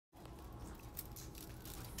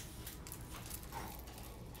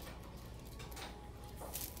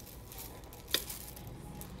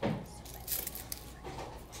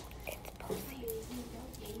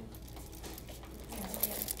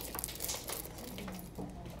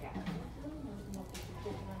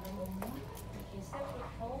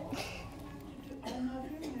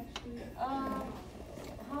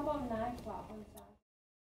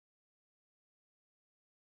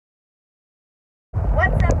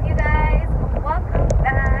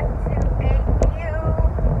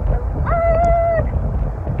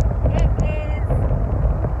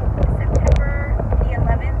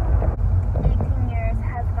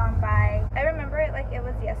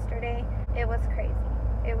was crazy.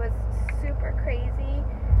 It was super crazy.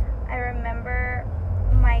 I remember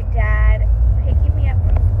my dad picking me up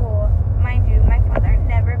from school. Mind you, my father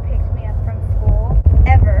never picked me up from school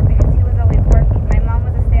ever because he was always working. My mom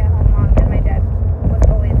was a stay-at-home mom and my dad was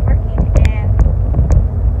always working. And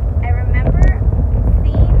I remember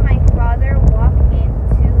seeing my father walk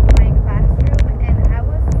into my classroom and I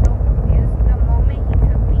was so confused. The moment he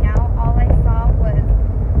took me out, all I saw was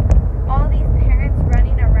all these parents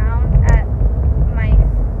running around at my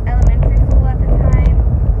elementary school at the time,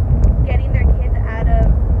 getting their kids out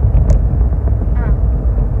of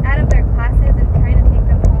their classes and trying to take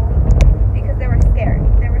them home because they were scared.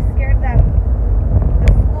 They were scared that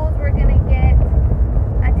the schools were gonna get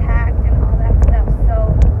attacked and all that stuff.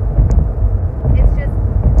 So it's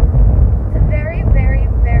a very, very,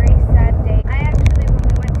 very sad day. I actually, when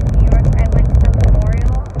we went to New York, I went to the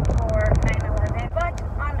memorial for 9/11. But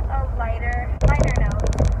on a lighter note,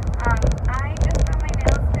 I just got my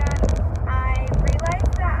nails done. I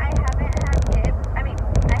realized that I haven't had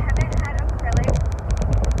I haven't had acrylic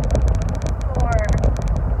for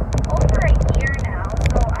over a year now.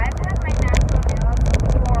 So I've had my natural nails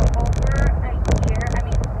for over a year. I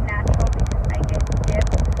mean, natural because I get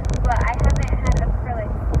dipped, but I haven't had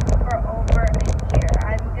acrylic for over a year.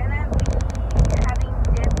 I'm gonna be having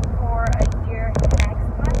dip for a year next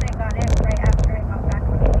month. I got it right after I got back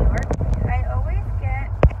from New York. I always get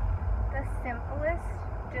the simplest,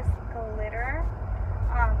 just glitter.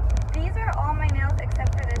 These are all my nails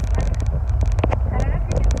except for this one. I don't know if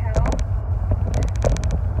you can tell.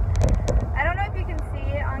 I don't know if you can see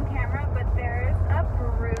it on camera, but there's a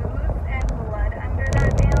bruise and blood under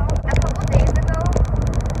that nail. A couple days ago,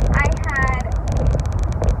 I had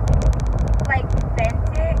bent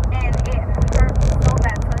it and it hurt so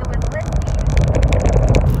bad, so it was lifting.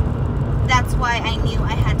 That's why I knew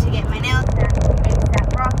I had to get my nails done ASAP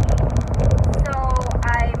Rocky. So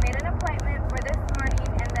I made an appointment for this morning,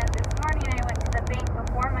 and then this morning I went to the bank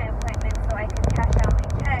before my appointment so I could cash out my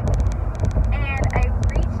check. And I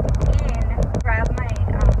reached in, grabbed my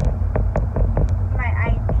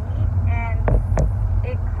ID, and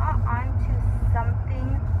it caught onto something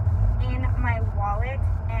in my wallet,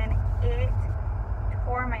 and it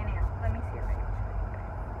tore my nail. Let me see if I can show you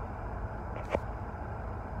guys.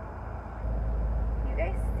 You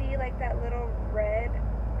guys see that little red,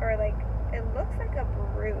 or it looks like a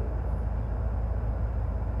bruise.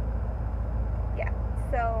 Yeah,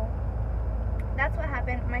 so that's what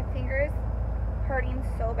happened. My finger's hurting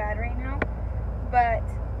so bad right now, but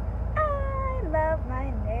I love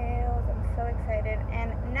my nails. I'm so excited.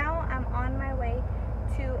 And now I'm on my way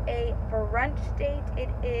to a brunch date.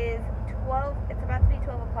 It's about to be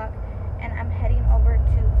 12 o'clock, and I'm heading over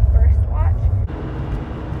to First Watch.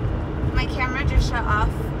 My camera just shut off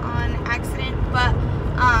on accident, but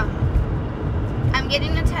I'm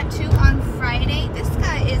getting a tattoo on Friday. This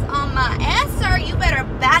guy is on my ass, sir. You better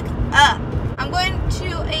back up. I'm going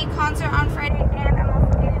to a concert on Friday, and I'm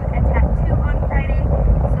also getting a tattoo on Friday,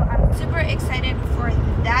 so I'm super excited for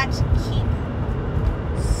that.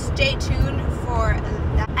 Stay tuned for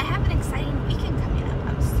that. I have an exciting weekend coming up.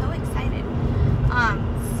 I'm so excited.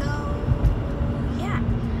 So yeah,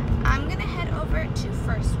 I'm gonna head over to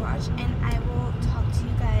First Watch, and I will talk to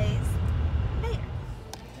you guys later.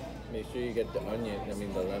 Make sure you get the lemon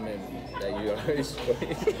that you already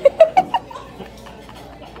sprayed.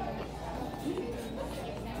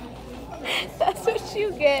 That's what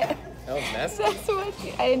you get. That was messy. That's what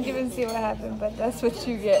you, I didn't even see what happened, but that's what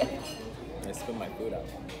you get. I spit my food out.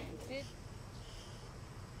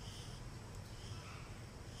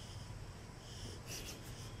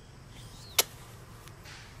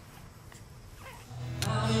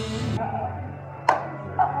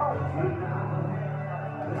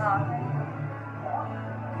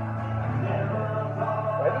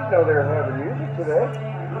 I didn't know they were having music today.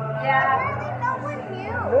 Yeah. No one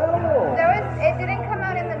knew. No. It didn't come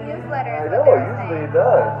out in the newsletter. I know, usually it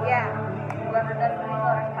does. Yeah. Whoever does the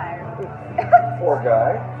newsletter's fired. Poor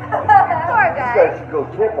guy. Poor You guy. guys should go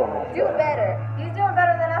tip on this Do guy. better. He's doing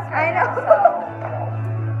better than us right I know. now, so.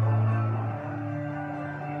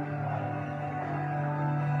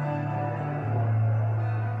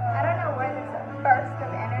 I don't know where this burst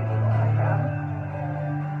of energy came from.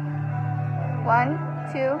 1,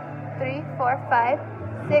 2, 3, 4, 5,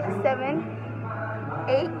 6, 7,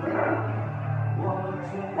 8.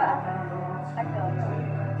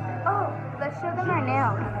 Oh, let's show them our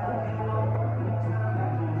nails.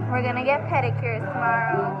 We're gonna get pedicures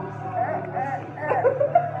tomorrow.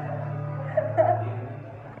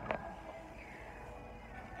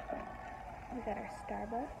 We got our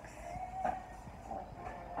Starbucks.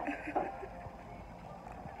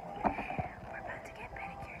 We're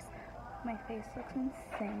face looks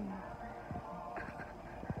insane.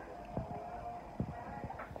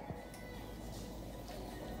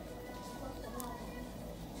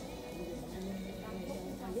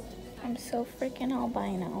 I'm so freaking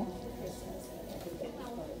albino.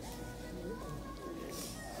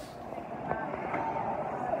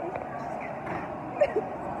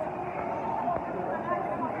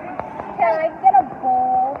 Can I get a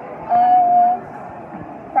bowl of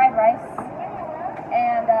fried rice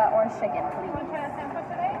and orange chicken, please?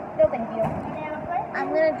 No, thank you. I'm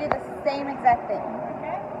gonna do the same exact thing.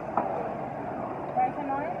 Rice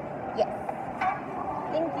and orange? Yes.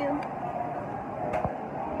 Thank you.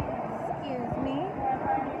 Excuse me.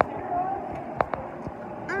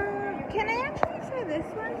 Can I actually try this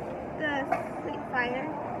one? The sweet fire?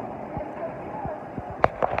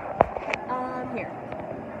 Here.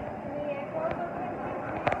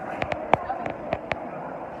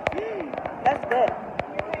 That's good.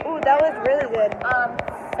 Ooh, that was really good.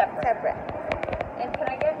 Separate. And can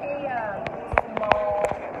I get a small?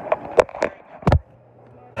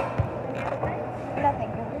 No,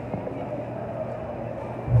 thank you.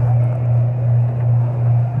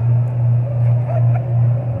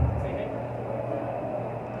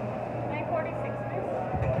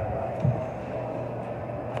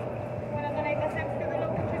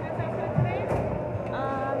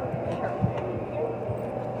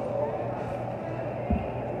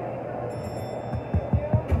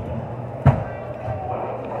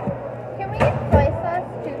 Can we get soy sauce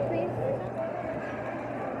too, please?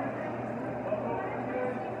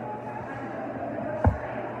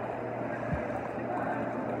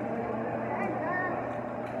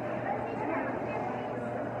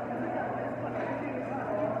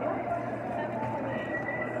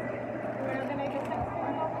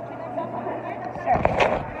 Sure.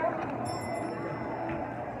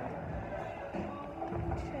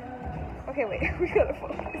 Okay, wait, we gotta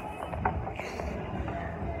focus.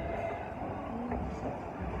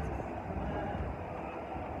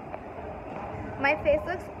 My face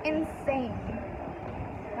looks insane.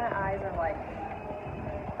 My eyes are like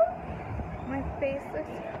My face looks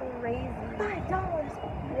crazy.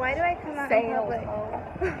 $5. Why do I come out in Sales. public?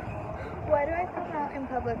 Why do I come out in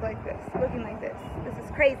public like this, looking like this? This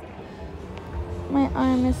is crazy. My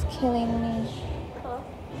arm is killing me.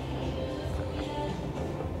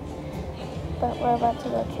 But we're about to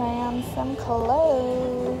go try on some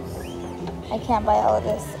clothes. I can't buy all of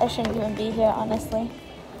this. I shouldn't even be here, honestly.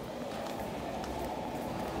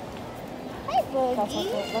 Hi,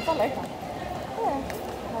 Boogie. That's a light one. Where?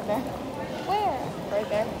 Right there. Where? Right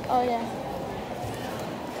there. Oh, yeah.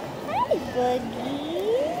 Hi, Boogie.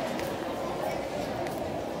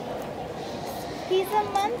 He's a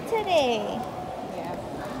month today, Yeah.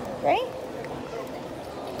 right?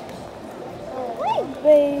 Hi,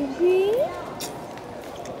 baby.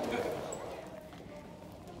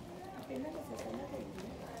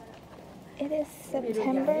 It is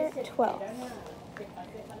September 12th,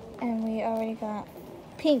 and we already got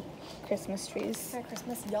pink Christmas trees. Merry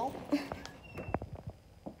Christmas, y'all.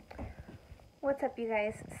 What's up, you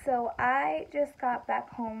guys? So I just got back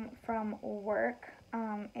home from work.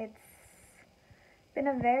 It's been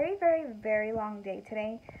a very, very, very long day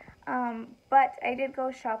today. But I did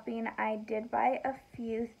go shopping. I did buy a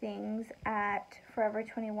few things at Forever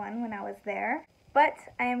 21 when I was there. But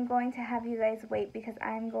I am going to have you guys wait because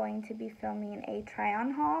I'm going to be filming a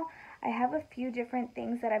try-on haul. I have a few different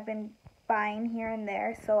things that I've been buying here and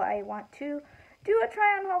there, so I want to do a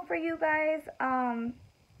try-on haul for you guys.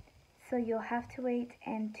 So you'll have to wait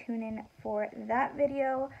and tune in for that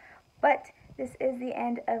video. But this is the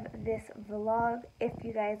end of this vlog. If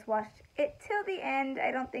you guys watched it till the end,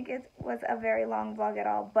 I don't think it was a very long vlog at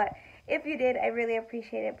all, but if you did, I really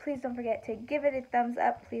appreciate it. Please don't forget to give it a thumbs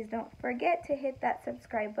up. Please don't forget to hit that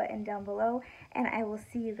subscribe button down below, and I will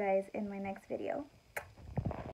see you guys in my next video.